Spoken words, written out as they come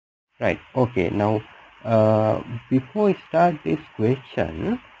Right. Okay. Now, before I start this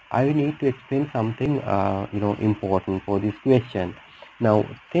question, I need to explain something important for this question. Now,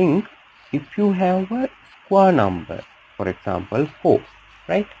 think if you have a square number, for example, 4,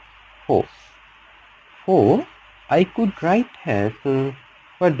 right? 4. 4, I could write as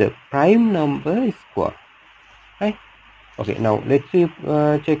what the prime number is square, right? Okay. Now, let's see.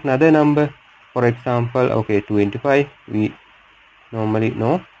 Check another number. For example, okay, 25. We normally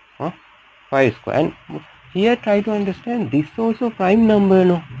know. 5 square, and here try to understand this also prime number,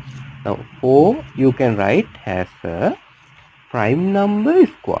 no? Now 4 you can write as a prime number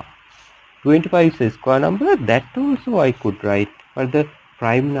square. 25 is a square number, that also I could write for the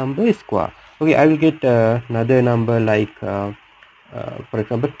prime number square. Okay, I will get another number like for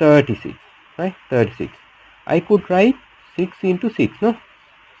example 36, right? 36 I could write 6 into 6, no?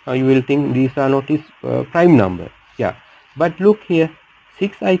 Now you will think these are not his prime number, yeah, but look here,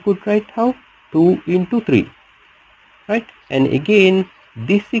 6 I could write how? 2 into 3, right? And again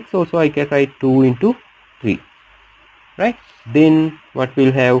this 6 also I can write 2 into 3, right? Then what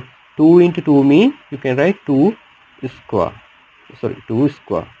will have 2 into 2 mean you can write 2 square, sorry, 2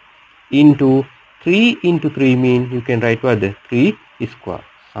 square, into 3 into 3 mean you can write what? The 3 square.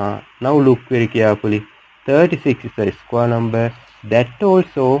 Now look very carefully, 36 is a square number, that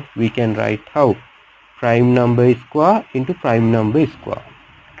also we can write how? Prime number square into prime number square.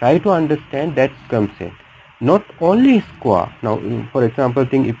 Try to understand that concept. Not only square. Now, for example,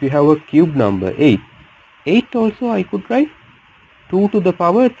 think if you have a cube number 8. 8 also I could write 2 to the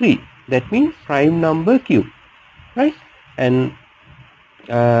power 3. That means prime number cube, right? And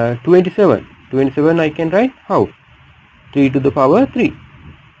 27. 27 I can write how? 3 to the power 3.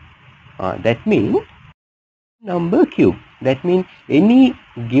 That means number cube. That means any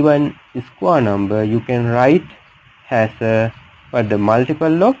given square number you can write as a the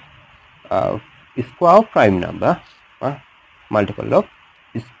multiple of square of prime number, multiple of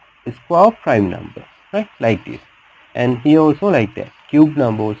square of prime number, right? Like this. And here also like that, cube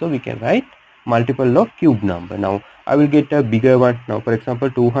number also we can write multiple of cube number. Now I will get a bigger one. Now for example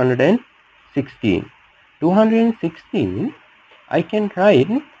 216. 216 I can write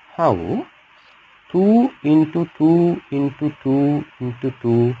how? 2 into 2 into 2 into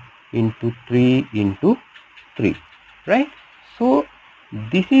 2 into 3 into 3, right? So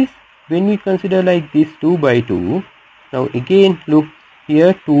this is when we consider like this 2 by 2. Now again look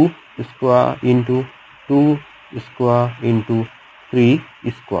here, 2 square into 2 square into 3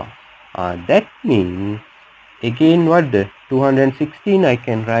 square. That means again what? The 216 I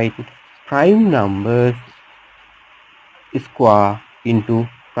can write prime numbers square into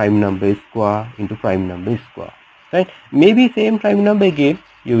prime number square into prime number square, right? Maybe same prime number again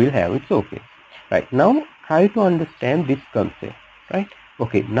you will have, it's okay, right? Now try to understand this concept, right?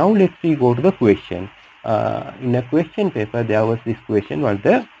 Okay, now let's see, go to the question. In a question paper there was this question was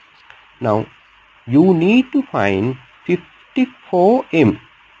there. Now you need to find 54m.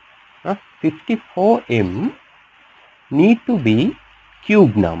 54m need to be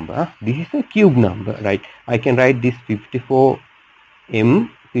cube number. This is a cube number, right? I can write this 54m,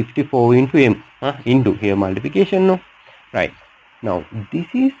 54 into m, into here multiplication, no? Right. Now this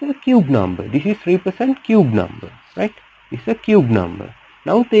is a cube number. This is represent cube number, right? This is a cube number.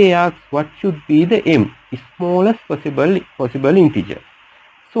 Now they ask what should be the m, smallest possible integer.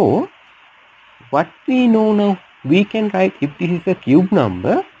 So what we know now, we can write, if this is a cube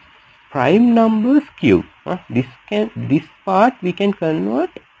number, prime numbers cube. This part we can convert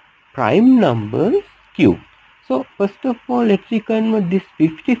prime numbers cube. So first of all, let's convert this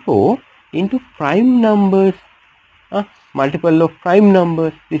 54 into prime numbers, multiple of prime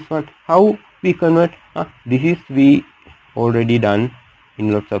numbers. This one, how we convert? This is we already done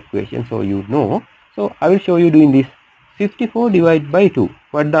in lots of questions, so you know. So I will show you doing this. 54 divided by 2.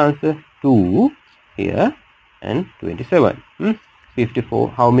 What the answer? 2 here and 27. 54.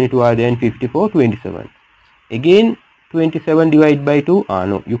 How many 2 are there in 54? 27. Again 27 divided by 2.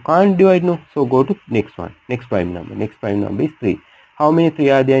 No, you can't divide, no. So go to next one. Next prime number. Next prime number is 3. How many 3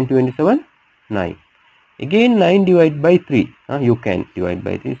 are there in 27? 9. Again 9 divided by 3. You can divide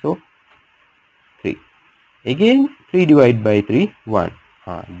by 3. So 3. Again 3 divided by 3. 1.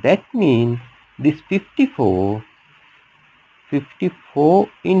 That means this 54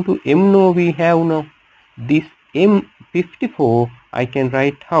 into m, no, we have now. This m 54 I can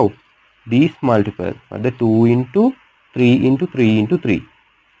write how? These multiples, the 2 into 3 into 3 into 3.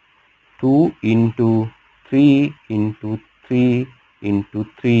 2 into 3 into 3 into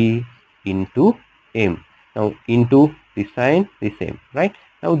 3 into m. Now into this sign, this m, right?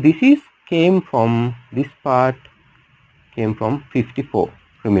 Now this is came from, this part came from 54,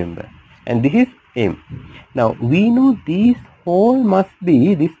 remember, and this is m. Now we know this whole must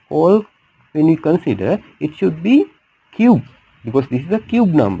be, this whole, when you consider, it should be cube, because this is a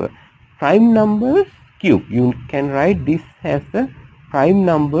cube number. Prime numbers cube, you can write this as a prime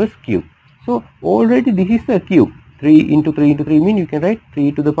numbers cube. So already this is a cube. 3 into 3 into 3 means you can write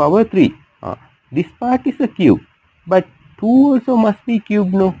 3 to the power 3. This part is a cube, but 2 also must be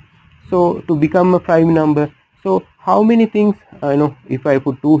cube, no? So to become a prime number, so how many things, if I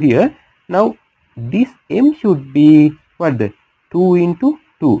put 2 here, now this m should be what, the 2 into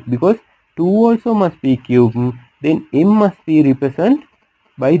 2, because 2 also must be cube, then m must be represented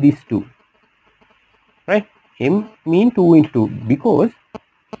by this 2, right? M mean 2 into 2, because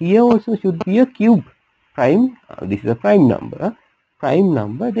here also should be a cube prime. This is a prime number,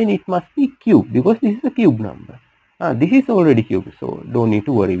 then it must be cube, because this is a cube number. This is already cube, so don't need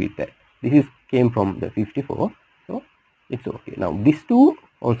to worry with that. This is came from the 54, so it's okay. Now this 2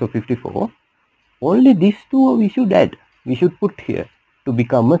 also 54, only this 2 we should add, we should put here to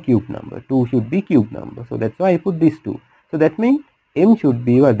become a cube number. 2 should be cube number, so that's why I put this 2. So that means m should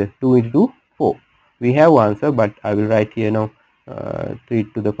be what, the 2 into 2, 4. We have answer, but I will write here now 3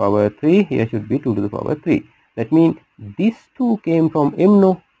 to the power 3, here should be 2 to the power 3. That means this 2 came from m,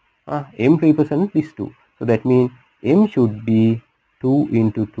 no? M represents this 2, so that means m should be 2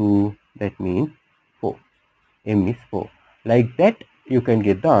 into 2, that means 4. M is 4. Like that you can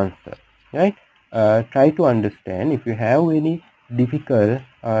get the answer, right? Try to understand. If you have any difficult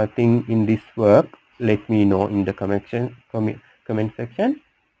thing in this work, let me know in the comment section,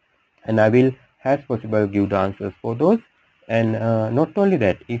 and I will as possible give the answers for those. And not only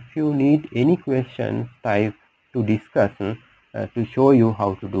that, if you need any questions type to discuss, to show you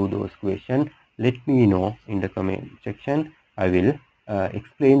how to do those questions, let me know in the comment section. I will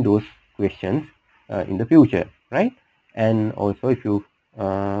explain those questions in the future, right? And also, if you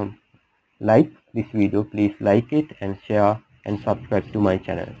like this video, please like it and share and subscribe to my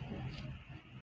channel.